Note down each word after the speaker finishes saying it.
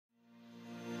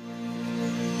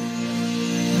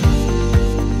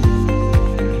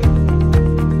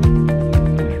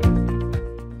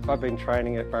been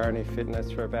training at Burraneer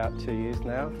Fitness for about 2 years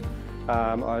now.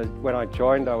 When I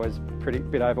joined, I was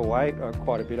bit overweight,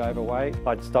 quite a bit overweight.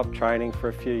 I'd stopped training for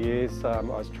a few years. I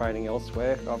was training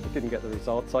elsewhere. I didn't get the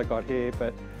results I got here,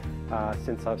 but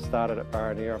since I've started at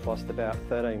Burraneer, I've lost about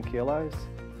 13 kilos.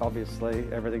 Obviously,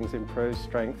 everything's improved,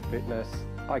 strength, fitness.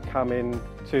 I come in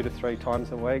 2 to 3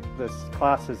 times a week. The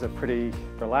classes are pretty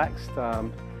relaxed.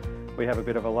 We have a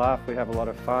bit of a laugh, we have a lot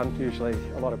of fun, usually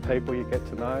a lot of people you get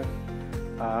to know.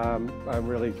 I'm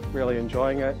really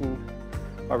enjoying it, and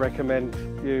I recommend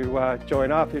you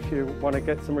join up if you want to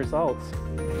get some results.